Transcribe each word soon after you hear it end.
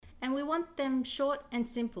And we want them short and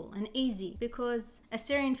simple and easy, because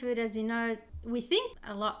Assyrian food, as you know, we think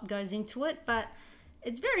a lot goes into it, but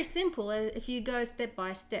it's very simple if you go step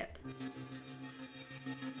by step.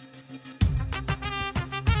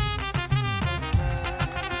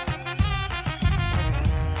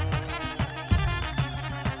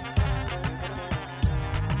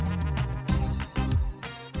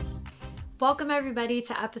 Welcome everybody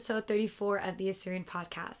to episode 34 of the Assyrian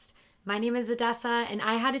Podcast. My name is Odessa, and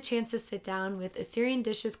I had a chance to sit down with Assyrian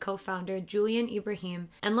Dishes co-founder Julian Ibrahim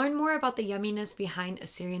and learn more about the yumminess behind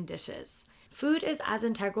Assyrian dishes. Food is as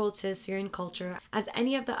integral to Assyrian culture as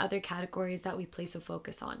any of the other categories that we place a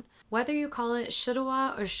focus on. Whether you call it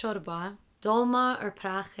shirwa or shorba, dolma or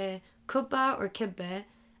prache, kubba or kibbe,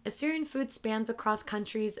 Assyrian food spans across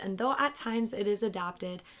countries, and though at times it is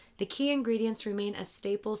adapted, the key ingredients remain as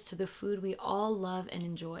staples to the food we all love and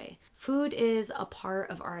enjoy. Food is a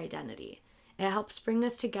part of our identity. It helps bring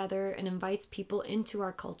us together and invites people into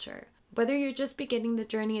our culture. Whether you're just beginning the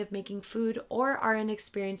journey of making food or are an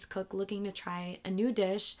experienced cook looking to try a new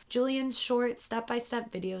dish, Julian's short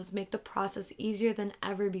step-by-step videos make the process easier than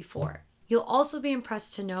ever before. You'll also be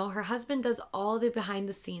impressed to know her husband does all the behind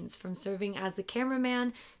the scenes, from serving as the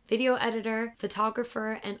cameraman, video editor,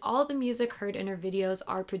 photographer, and all the music heard in her videos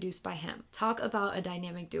are produced by him. Talk about a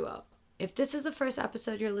dynamic duo. If this is the first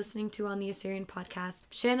episode you're listening to on the Assyrian Podcast,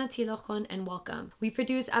 Shana Tilochon and welcome. We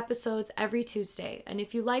produce episodes every Tuesday, and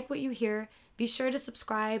if you like what you hear, be sure to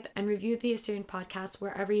subscribe and review the Assyrian Podcast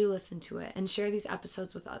wherever you listen to it, and share these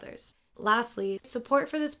episodes with others. Lastly, support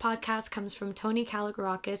for this podcast comes from Tony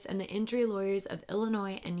Kalogerakis and the injury lawyers of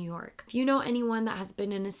Illinois and New York. If you know anyone that has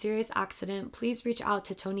been in a serious accident, please reach out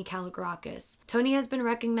to Tony Kalogerakis. Tony has been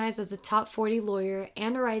recognized as a top 40 lawyer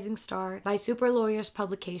and a rising star by Super Lawyers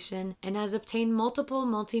publication and has obtained multiple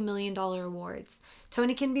multi-million-dollar awards.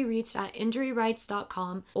 Tony can be reached at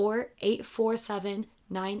injuryrights.com or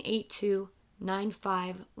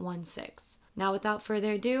 847-982-9516. Now, without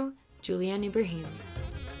further ado, Julian Ibrahim.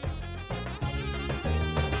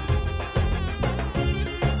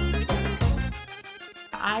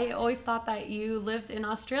 I always thought that you lived in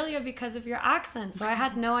Australia because of your accent, so I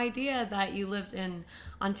had no idea that you lived in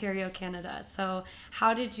Ontario, Canada. So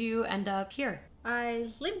how did you end up here? I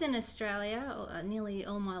lived in Australia nearly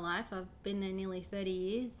all my life. I've been there nearly 30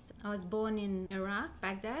 years. I was born in Iraq,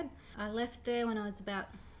 Baghdad. I left there when I was about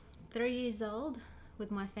 3 years old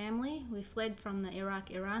with my family. We fled from the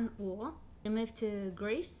Iraq-Iran war. We moved to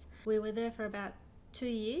Greece. We were there for about 2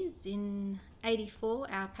 years. In 1984,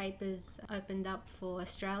 our papers opened up for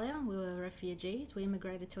Australia. We were refugees. We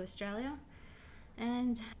immigrated to Australia.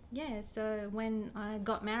 And so when I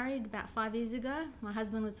got married about 5 years ago, my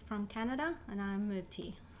husband was from Canada and I moved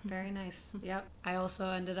here. Very nice. Yep. I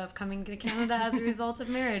also ended up coming to Canada as a result of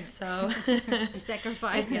marriage, so... You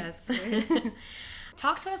sacrificed. Yes.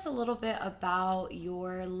 Talk to us a little bit about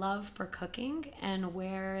your love for cooking and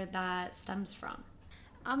where that stems from.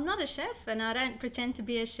 I'm not a chef, and I don't pretend to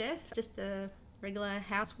be a chef, just a regular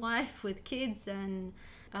housewife with kids, and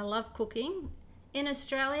I love cooking. In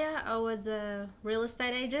Australia, I was a real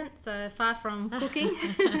estate agent, so far from cooking.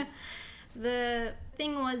 The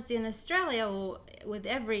thing was, in Australia, or with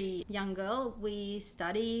every young girl, we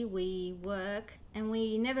study, we work, and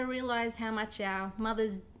we never realized how much our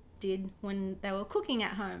mothers did when they were cooking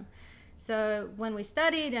at home. So when we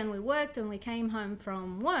studied and we worked and we came home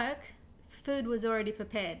from work, food was already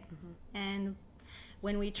prepared. And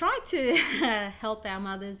when we tried to help our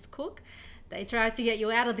mothers cook, they tried to get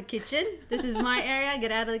you out of the kitchen. This is my area,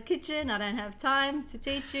 get out of the kitchen, I don't have time to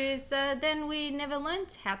teach you. So then we never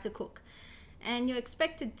learned how to cook. And you're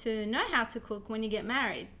expected to know how to cook when you get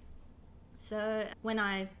married. So when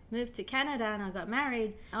I moved to Canada and I got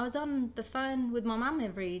married, I was on the phone with my mum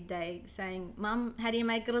every day saying, "Mum, how do you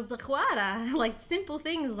make rizz khwara?" Like simple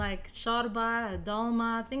things like shorba,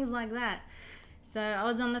 dolma, things like that. So I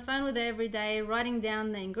was on the phone with her every day, writing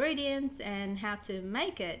down the ingredients and how to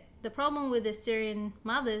make it. The problem with Assyrian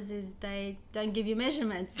mothers is they don't give you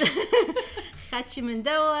measurements. Khachi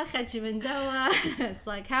mendoa, khachi mendoa. It's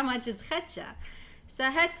like, how much is khacha? So I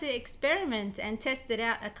had to experiment and test it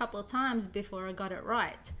out a couple of times before I got it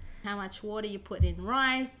right. How much water you put in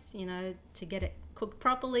rice, to get it cooked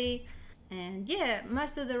properly. And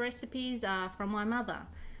most of the recipes are from my mother.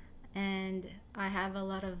 And I have a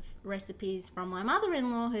lot of recipes from my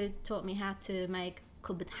mother-in-law who taught me how to make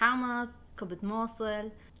kubit hamad, kubit morsel,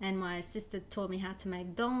 and my sister taught me how to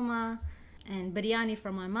make dolma and biryani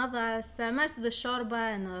from my mother. So most of the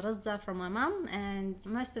shorba and the rizza from my mum, and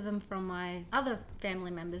most of them from my other family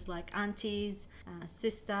members like aunties,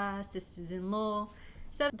 sisters-in-law.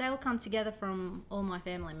 So they will come together from all my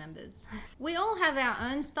family members. We all have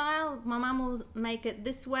our own style. My mum will make it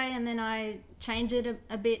this way, and then I change it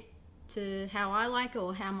a bit to how I like it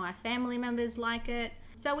or how my family members like it.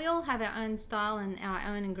 So we all have our own style and our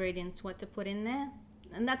own ingredients, what to put in there.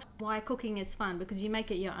 And that's why cooking is fun, because you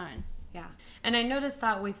make it your own. Yeah. And I noticed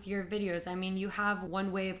that with your videos. I mean, you have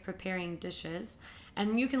one way of preparing dishes,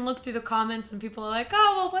 and you can look through the comments and people are like,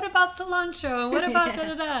 oh, well, what about cilantro? And what about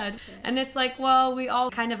da-da-da? Yeah. And it's like, well, we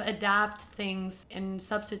all kind of adapt things and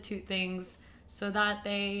substitute things so that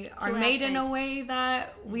they are made in a way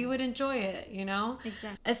that we would enjoy it, you know?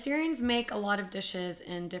 Exactly. Assyrians make a lot of dishes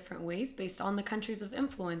in different ways based on the countries of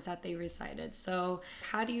influence that they resided. So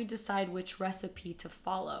how do you decide which recipe to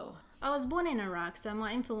follow? I was born in Iraq, so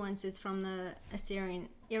my influence is from the Assyrian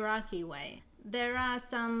Iraqi way. There are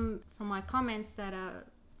some from my comments that are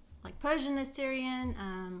like Persian Assyrian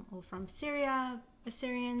or from Syria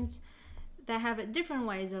Assyrians. They have different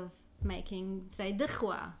ways of making, say,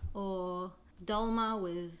 dikhwa or dolma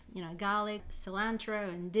with, you know, garlic, cilantro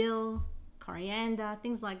and dill, coriander,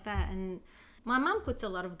 things like that. And my mum puts a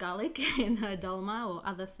lot of garlic in her dolma or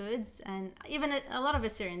other foods, and even a lot of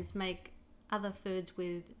Assyrians make other foods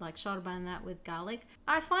with like shorba and that with garlic.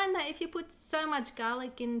 I find that if you put so much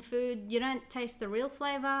garlic in food, you don't taste the real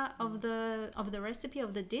flavor of the recipe,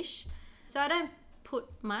 of the dish. So I don't put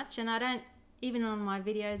much, and I don't, even on my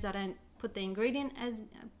videos, I don't put the ingredient as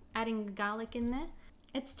adding garlic in there.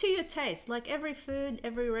 It's to your taste. Like every food,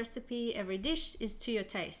 every recipe, every dish is to your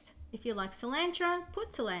taste. If you like cilantro,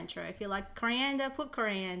 put cilantro. If you like coriander, put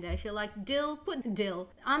coriander. If you like dill, put dill.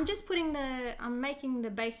 I'm making the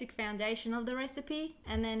basic foundation of the recipe,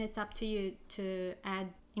 and then it's up to you to add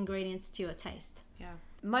ingredients to your taste. Yeah.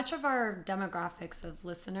 Much of our demographics of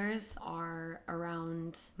listeners are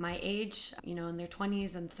around my age, you know, in their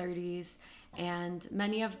 20s and 30s. And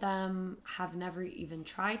many of them have never even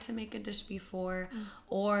tried to make a dish before,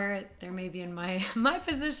 or they're maybe in my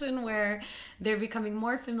position where they're becoming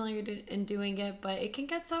more familiar in doing it, but it can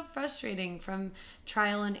get so frustrating from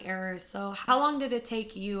trial and error. So how long did it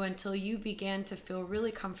take you until you began to feel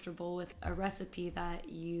really comfortable with a recipe that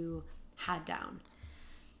you had down?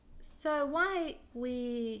 So why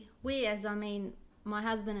we as my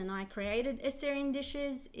husband and I created Assyrian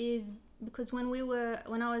dishes is because when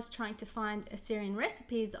I was trying to find Assyrian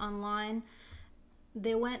recipes online,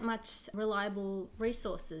 there weren't much reliable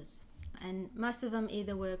resources, and most of them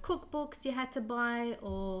either were cookbooks you had to buy,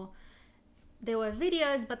 or there were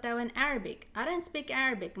videos, but they were in Arabic. I don't speak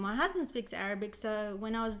Arabic. My husband speaks Arabic, so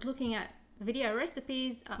when I was looking at video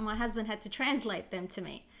recipes, my husband had to translate them to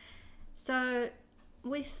me. So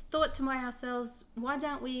we thought to ourselves, why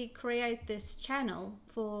don't we create this channel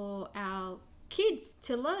for our kids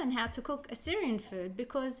to learn how to cook Assyrian food?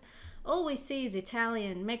 Because all we see is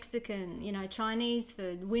Italian, Mexican, you know, Chinese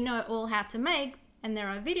food. We know all how to make, and there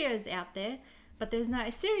are videos out there, but there's no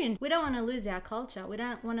Assyrian. We don't want to lose our culture. We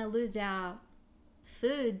don't want to lose our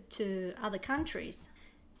food to other countries.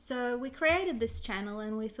 So we created this channel,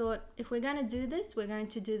 and we thought, if we're going to do this, we're going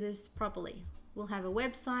to do this properly. We'll have a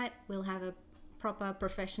website, we'll have a proper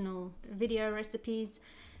professional video recipes,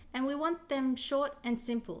 and we want them short and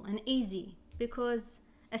simple and easy, because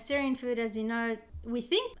Assyrian food, as you know, we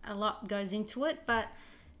think a lot goes into it, but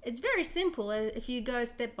it's very simple if you go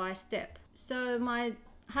step by step. So my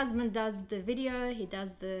husband does the video, he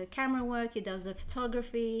does the camera work, he does the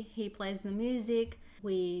photography, he plays the music,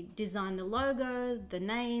 we design the logo, the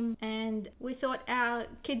name, and we thought our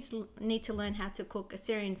kids need to learn how to cook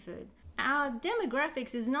Assyrian food. Our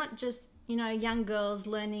demographics is not just, you know, young girls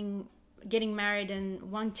getting married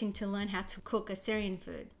and wanting to learn how to cook Assyrian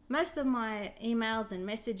food. Most of my emails and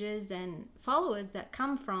messages and followers that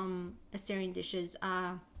come from Assyrian dishes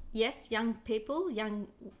are, yes, young people, young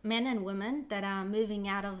men and women that are moving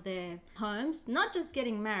out of their homes, not just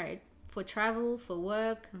getting married, for travel, for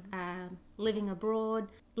work, living abroad,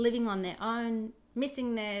 living on their own,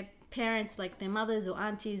 missing their parents, like their mothers or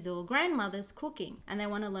aunties or grandmothers cooking, and they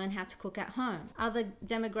want to learn how to cook at home. Other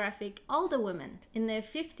demographic, older women in their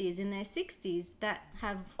 50s, in their 60s that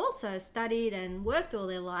have also studied and worked all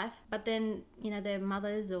their life, but then, you know, their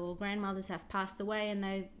mothers or grandmothers have passed away and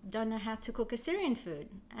they don't know how to cook Assyrian food.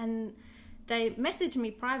 And they message me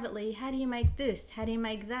privately, how do you make this? How do you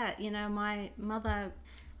make that? You know, my mother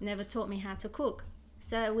never taught me how to cook.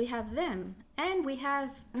 So we have them, and we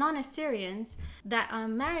have non-Assyrians that are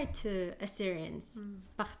married to Assyrians.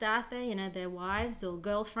 Bakhtathe, you know, their wives or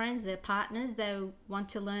girlfriends, their partners, they want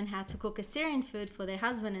to learn how to cook Assyrian food for their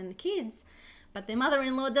husband and the kids, but their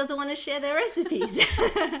mother-in-law doesn't want to share their recipes.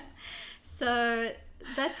 So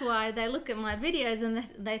That's why they look at my videos and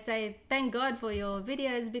they say, thank God for your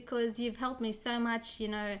videos, because you've helped me so much,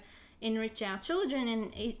 enrich our children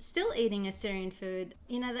and still eating Assyrian food.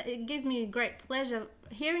 It gives me great pleasure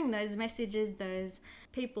hearing those messages, those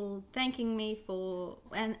people thanking me for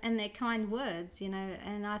and their kind words,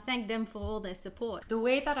 and I thank them for all their support. The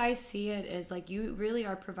way that I see it is like you really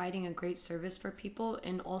are providing a great service for people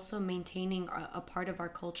and also maintaining a part of our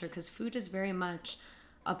culture, because food is very much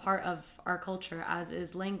a part of our culture, as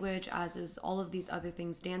is language, as is all of these other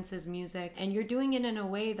things, dances, music, and you're doing it in a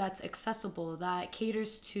way that's accessible, that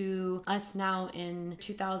caters to us now in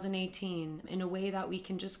 2018, in a way that we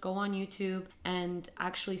can just go on YouTube and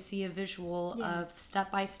actually see a visual of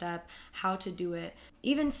step by step how to do it.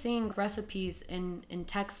 Even seeing recipes in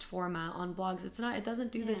text format on blogs, it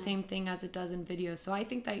doesn't do the same thing as it does in video. So I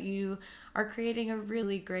think that you are creating a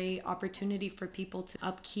really great opportunity for people to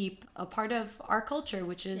upkeep a part of our culture,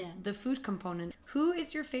 which is the food component. Who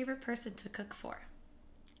is your favorite person to cook for?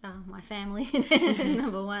 My family,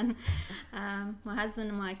 number one. My husband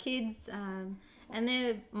and my kids, and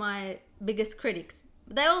they're my biggest critics.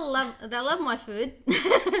 They love my food,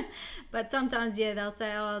 but sometimes they'll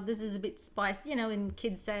say, oh, this is a bit spicy, when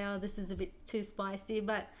kids say, oh, this is a bit too spicy.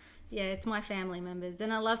 But it's my family members,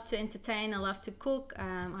 and I love to entertain, I love to cook.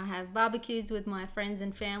 I have barbecues with my friends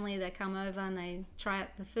and family that come over and they try out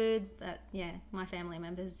the food. But my family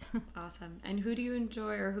members. Awesome. And who do you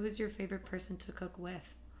enjoy, or who is your favorite person to cook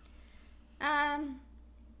with?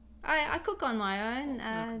 I cook on my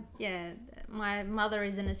own. My mother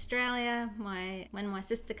is in Australia. When my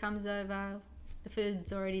sister comes over, the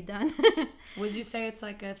food's already done. Would you say it's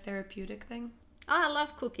like a therapeutic thing? I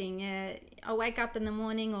love cooking. I wake up in the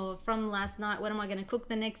morning, or from last night, what am I going to cook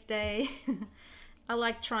the next day? I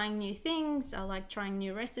like trying new things. I like trying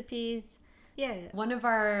new recipes. One of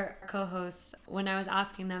our co-hosts, when I was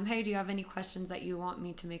asking them, hey, do you have any questions that you want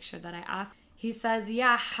me to make sure that I ask? He says,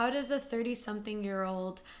 how does a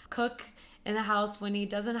 30-something-year-old cook in the house when he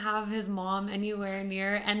doesn't have his mom anywhere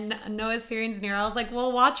near and no Assyrians near? I was like,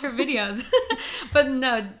 well, watch her videos. But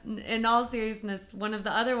no, in all seriousness, one of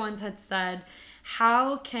the other ones had said,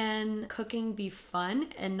 how can cooking be fun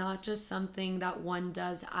and not just something that one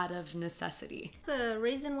does out of necessity? The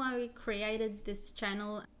reason why we created this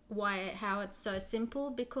channel, how it's so simple,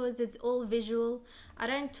 because it's all visual. I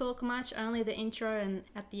don't talk much, only the intro and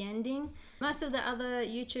at the ending. Most of the other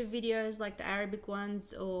YouTube videos, like the Arabic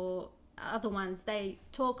ones or other ones, they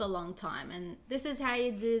talk a long time, and this is how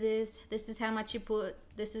you do this is how much you put,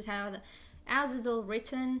 this is how ours is all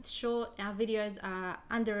written. It's short. Our videos are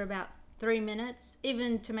under about 3 minutes,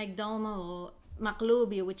 even to make dolma or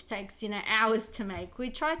maqloubi, which takes hours to make. We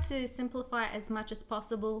try to simplify it as much as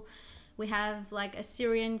possible. We have like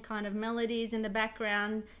Assyrian kind of melodies in the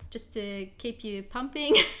background just to keep you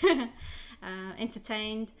pumping,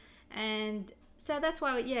 entertained. And so that's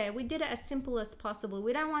why, we did it as simple as possible.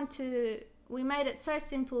 We made it so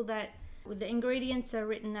simple that the ingredients are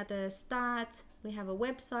written at the start. We have a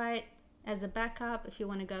website as a backup if you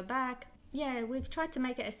want to go back. We've tried to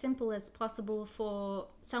make it as simple as possible for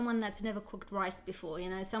someone that's never cooked rice before,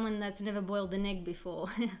 someone that's never boiled an egg before.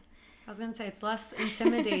 I was going to say, it's less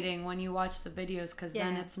intimidating when you watch the videos, because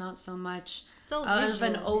then it's not so much of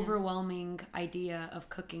an overwhelming idea of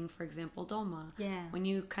cooking, for example, dolma. When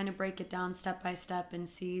you kind of break it down step by step and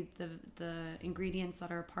see the ingredients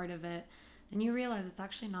that are a part of it, then you realize it's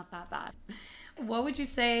actually not that bad. What would you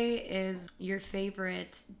say is your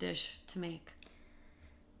favorite dish to make?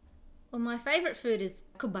 Well, my favorite food is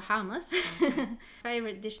kubba hamad.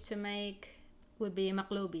 Favorite dish to make would be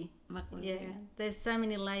maqloubi. There's so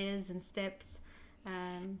many layers and steps.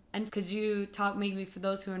 And could you talk, maybe for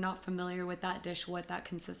those who are not familiar with that dish, what that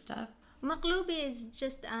consists of? Maqloubi is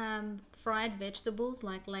just fried vegetables,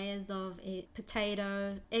 like layers of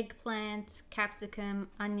potato, eggplant, capsicum,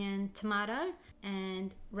 onion, tomato,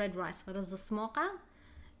 and red rice. That is a smoka.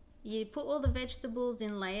 You put all the vegetables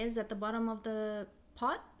in layers at the bottom of the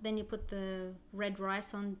pot. Then you put the red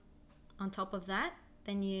rice on top of that.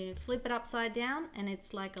 Then you flip it upside down, and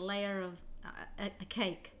it's like a layer of a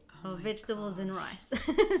cake of vegetables and rice.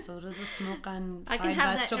 So does a smoke on fried I can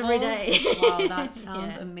have vegetables? That every day. Wow, that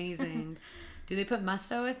sounds amazing. Do they put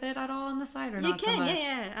masta with it at all on the side, or not so much?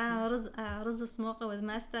 Ruz smoker with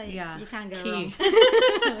masta. You can't go wrong.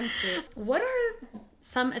 That's it. What are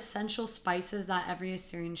some essential spices that every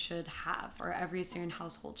Assyrian should have, or every Assyrian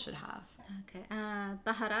household should have? Okay.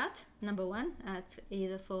 Baharat, number one. It's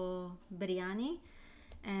either for biryani.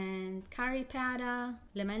 And curry powder,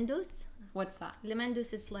 lemendus. What's that?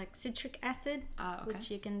 Lemendus is like citric acid,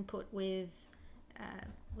 which you can put with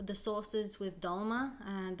the sauces with dolma,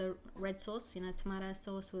 the red sauce, tomato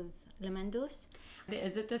sauce with lemon-juice.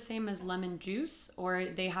 Is it the same as lemon juice, or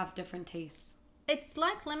they have different tastes? It's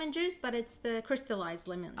like lemon juice, but it's the crystallized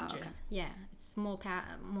lemon juice. Okay. Yeah, it's more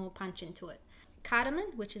punch into it.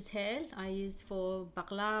 Cardamom, which is hel, I use for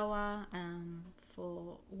baklava,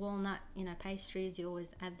 for walnut, pastries. You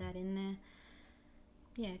always add that in there.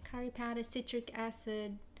 Yeah, curry powder, citric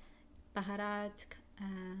acid, baharat,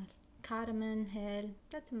 cardamom, hel.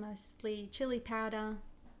 That's mostly chili powder.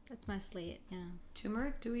 That's mostly it, yeah.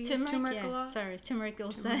 Turmeric? Do we use turmeric a lot? Sorry, turmeric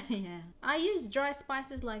also, yeah. I use dry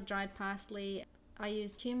spices like dried parsley. I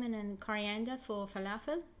use cumin and coriander for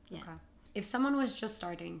falafel. Yeah. Okay. If someone was just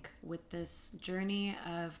starting with this journey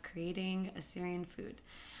of creating Assyrian food,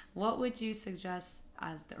 what would you suggest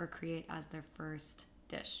or create as their first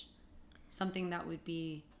dish? Something that would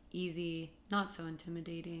be easy, not so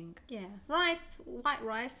intimidating. Yeah. White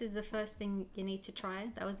rice is the first thing you need to try.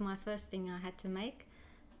 That was my first thing I had to make.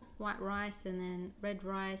 White rice and then red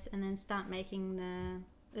rice, and then start making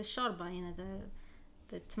the shorba,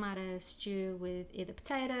 the tomato stew with either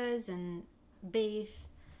potatoes and beef,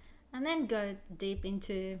 and then go deep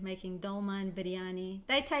into making dolma and biryani.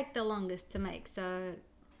 They take the longest to make, so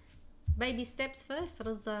baby steps first.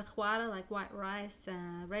 Raza khwara, like white rice,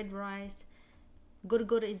 red rice.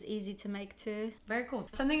 Gurgur is easy to make too. Very cool.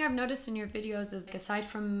 Something I've noticed in your videos is, aside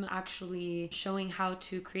from actually showing how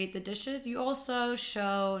to create the dishes, you also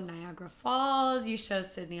show Niagara Falls, you show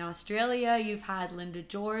Sydney, Australia. You've had Linda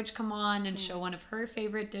George come on and show one of her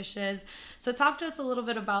favorite dishes. So talk to us a little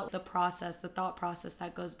bit about the thought process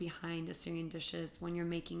that goes behind Assyrian dishes when you're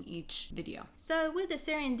making each video. So with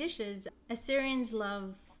Assyrian dishes, Assyrians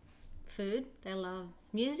love food, they love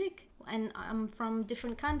music, and I'm from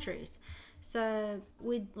different countries. So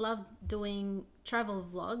we love doing travel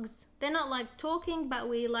vlogs. They're not like talking, but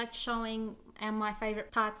we like showing my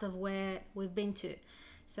favorite parts of where we've been to.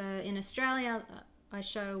 So in Australia, I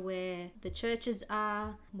show where the churches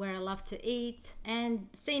are, where I love to eat, and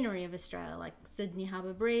scenery of Australia, like Sydney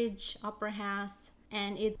Harbour Bridge, Opera House,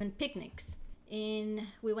 and even picnics.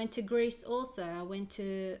 We went to Greece also. I went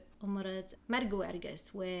to Omorat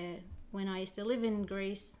Marguerges, where when I used to live in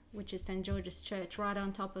Greece, which is St. George's Church, right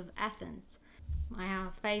on top of Athens. My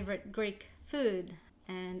favorite Greek food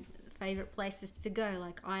and favorite places to go,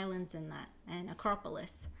 like islands and that, and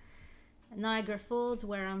Acropolis. Niagara Falls,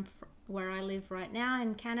 where I live right now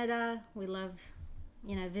in Canada, we love,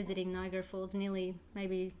 visiting Niagara Falls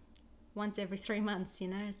maybe once every 3 months,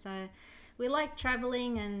 So we like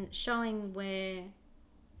traveling and showing where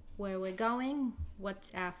we're going,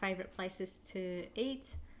 what our favorite places to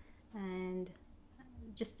eat, and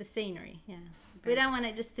just the scenery. Yeah, we don't want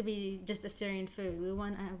it just to be just Assyrian food. We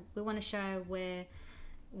want to show where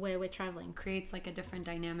we're traveling. Creates like a different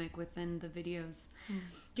dynamic within the videos.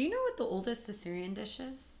 Do you know what the oldest Assyrian dish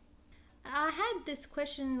is? I had this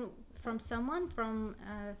question from someone from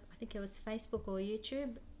I think it was Facebook or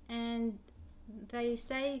YouTube, and they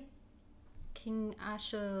say King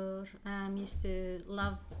Ashur used to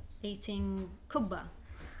love eating kubba.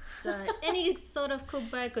 So any sort of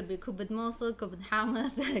kubba, could be kubbad mosul, kubbad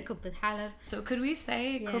hamath, kubbad halab. So could we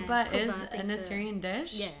say kubba is an Assyrian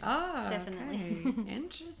dish? Yeah, definitely. Okay.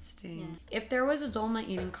 Interesting. Yeah. If there was a dolma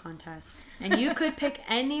eating contest and you could pick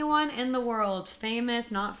anyone in the world,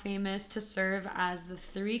 famous, not famous, to serve as the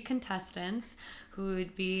 3 contestants who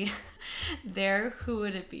would be there, who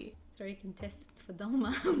would it be? 3 contestants for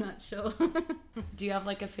dolma? I'm not sure. Do you have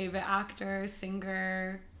like a favorite actor,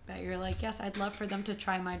 singer that you're like, yes, I'd love for them to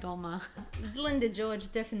try my dolma? Linda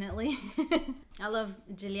George, definitely. I love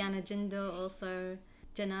Juliana Jindo, also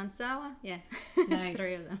Janan Sawa. Yeah. Nice.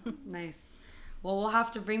 3 of them. Nice. Well, we'll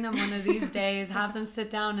have to bring them one of these days, have them sit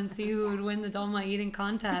down and see who would win the dolma eating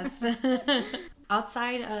contest.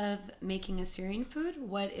 Outside of making Assyrian food,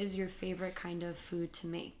 what is your favorite kind of food to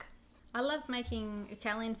make? I love making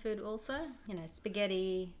Italian food also.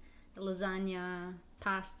 Spaghetti, lasagna,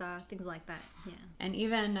 pasta, things like that. Yeah. And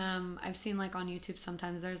even I've seen like on YouTube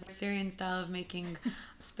sometimes there's Syrian style of making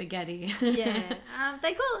spaghetti. Yeah.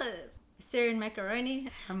 They call it Syrian macaroni.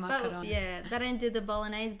 Or macaroni. But, yeah, they don't do the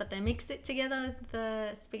bolognese, but they mix it together with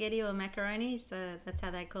the spaghetti or macaroni. So that's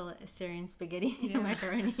how they call it, Syrian spaghetti or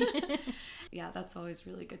macaroni. Yeah, that's always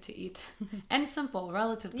really good to eat. And simple,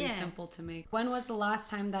 relatively simple to make. When was the last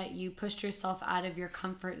time that you pushed yourself out of your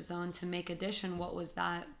comfort zone to make a dish, and what was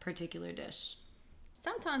that particular dish?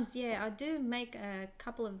 Sometimes, I do make a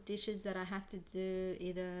couple of dishes that I have to do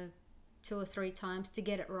either 2 or 3 times to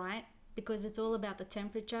get it right, because it's all about the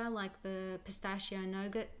temperature, like the pistachio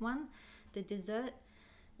nougat one, the dessert.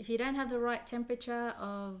 If you don't have the right temperature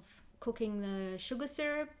of cooking the sugar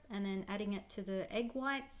syrup and then adding it to the egg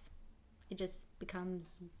whites, it just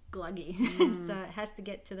becomes gluggy. So it has to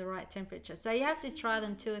get to the right temperature. So you have to try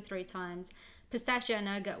them 2 or 3 times. Pistachio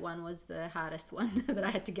nougat one was the hardest one that I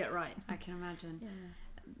had to get right. I can imagine. Yeah.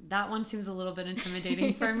 That one seems a little bit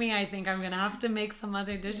intimidating for me. I think I'm going to have to make some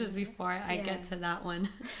other dishes before I get to that one.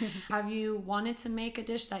 Have you wanted to make a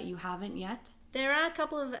dish that you haven't yet? There are a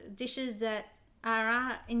couple of dishes that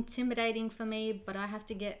are intimidating for me, but I have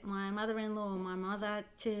to get my mother-in-law or my mother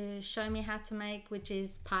to show me how to make, which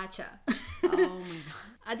is pacha. Oh my God.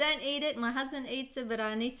 I don't eat it. My husband eats it, but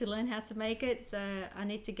I need to learn how to make it, so I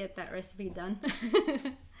need to get that recipe done.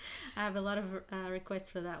 I have a lot of requests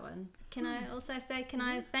for that one. Can I also say,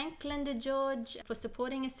 I thank Linda George for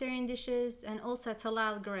supporting Assyrian Dishes, and also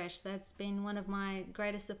Talal Goresh. That's been one of my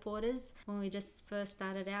greatest supporters when we just first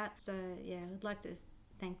started out. So yeah, I'd like to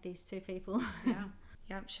thank these 2 people. Yeah.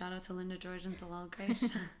 Yep, shout out to Linda George and Talal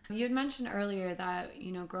Goresh. You had mentioned earlier that,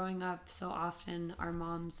 growing up so often our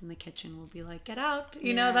moms in the kitchen will be like, get out.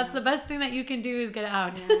 You know, that's the best thing that you can do is get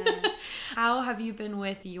out. Yeah. How have you been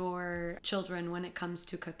with your children when it comes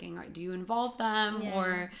to cooking? Do you involve them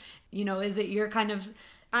or, is it your kind of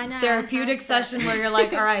therapeutic session where you're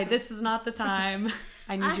like, all right, this is not the time.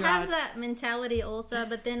 I need you out. I have that mentality also,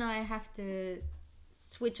 but then I have to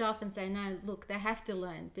switch off and say, no, look, they have to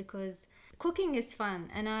learn, because cooking is fun.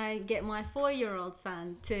 And I get my 4-year-old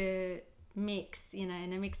son to mix, in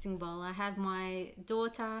a mixing bowl. I have my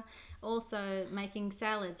daughter also making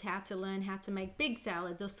salads, how to learn how to make big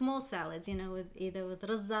salads or small salads, with either with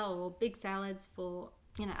rizza or big salads for,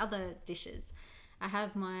 other dishes. I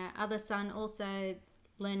have my other son also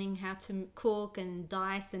learning how to cook and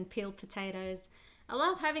dice and peel potatoes. I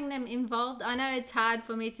love having them involved. I know it's hard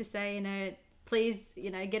for me to say, please,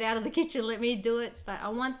 get out of the kitchen, let me do it. But I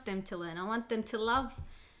want them to learn. I want them to love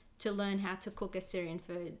to learn how to cook Assyrian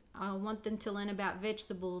food. I want them to learn about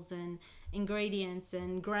vegetables and ingredients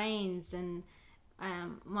and grains. And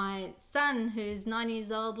my son, who's 9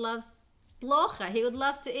 years old, loves locha. He would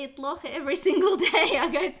love to eat locha every single day. I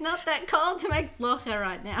go, it's not that cold to make locha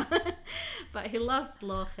right now. But he loves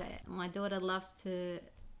locha. My daughter loves to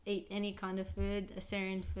eat any kind of food,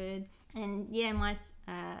 Assyrian food. And yeah, my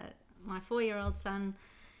 4-year-old son,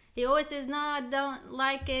 he always says, no, I don't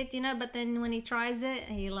like it, but then when he tries it,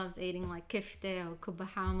 he loves eating like kifte or kubba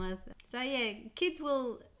hamad. So yeah,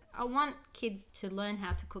 I want kids to learn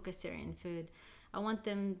how to cook Assyrian food. I want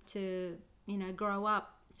them to, grow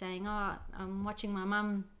up saying, oh, I'm watching my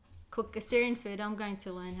mum cook Assyrian food, I'm going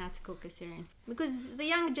to learn how to cook Assyrian food. Because the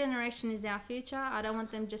younger generation is our future. I don't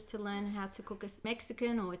want them just to learn how to cook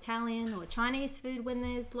Mexican or Italian or Chinese food when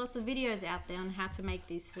there's lots of videos out there on how to make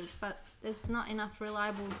these foods, but there's not enough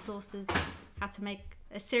reliable sources how to make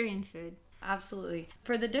Assyrian food. Absolutely.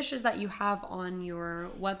 For the dishes that you have on your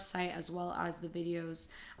website as well as the videos,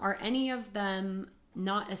 are any of them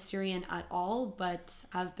not Assyrian at all, but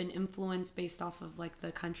have been influenced based off of like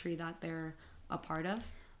the country that they're a part of?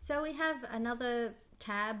 So we have another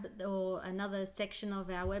tab or another section of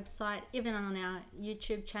our website, even on our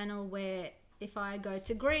YouTube channel, where if I go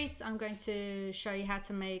to Greece, I'm going to show you how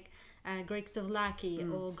to make Greek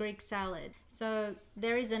souvlaki or Greek salad. So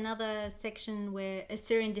there is another section where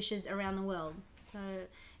Assyrian dishes around the world. So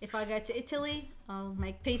if I go to Italy, I'll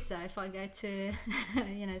make pizza. If I go to,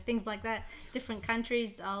 things like that, different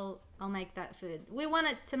countries, I'll make that food. We want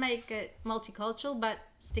it to make it multicultural, but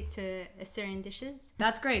stick to Assyrian dishes.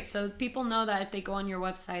 That's great. So people know that if they go on your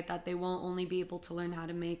website, that they won't only be able to learn how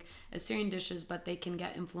to make Assyrian dishes, but they can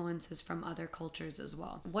get influences from other cultures as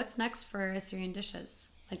well. What's next for Assyrian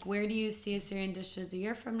dishes? Like, where do you see Assyrian dishes a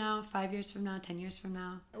year from now, 5 years from now, 10 years from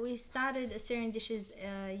now? We started Assyrian Dishes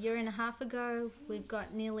a year and a half ago. We've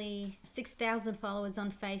got nearly 6,000 followers on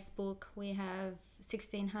Facebook. We have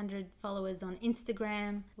 1,600 followers on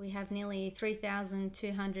Instagram. We have nearly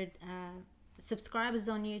 3,200 subscribers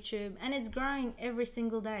on YouTube. And it's growing every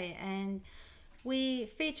single day. And we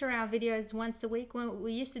feature our videos once a week.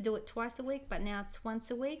 We used to do it twice a week, but now it's once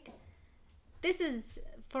a week. This is,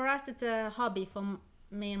 for us, it's a hobby for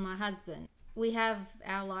me and my husband. We have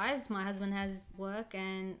our lives. My husband has work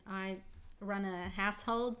and I run a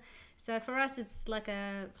household. So for us, it's like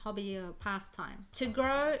a hobby or pastime. To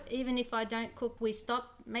grow, even if I don't cook, we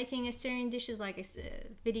stop making Assyrian dishes like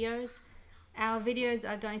videos. Our videos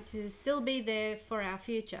are going to still be there for our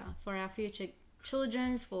future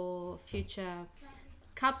children, for future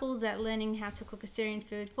couples that learning how to cook Assyrian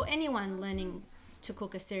food, for anyone learning to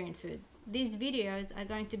cook Assyrian food. These videos are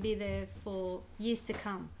going to be there for years to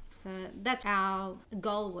come. So that's our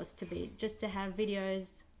goal, was to be just to have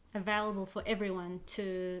videos available for everyone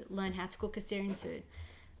to learn how to cook Assyrian food.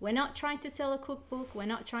 We're not trying to sell a cookbook. We're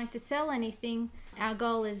not trying to sell anything. Our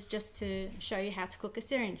goal is just to show you how to cook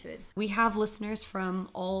Assyrian food. We have listeners from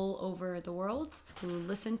all over the world who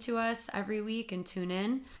listen to us every week and tune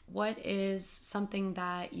in. What is something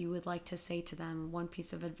that you would like to say to them? One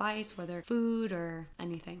piece of advice, whether food or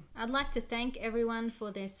anything. I'd like to thank everyone for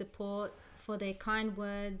their support, for their kind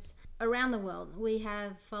words. Around the world, we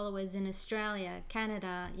have followers in Australia,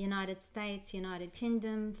 Canada, United States, United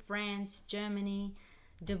Kingdom, France, Germany,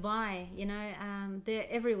 Dubai, they're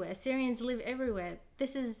everywhere. Syrians live everywhere.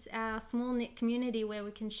 This is our small knit community where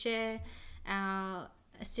we can share our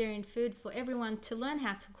Assyrian food for everyone to learn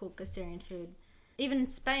how to cook Assyrian food. Even in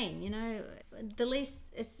Spain, the least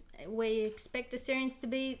is where you expect Assyrians to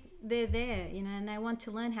be, they're there, and they want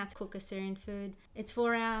to learn how to cook Assyrian food. It's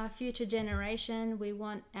for our future generation. We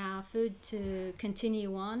want our food to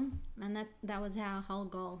continue on, and that was our whole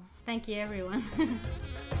goal. Thank you, everyone.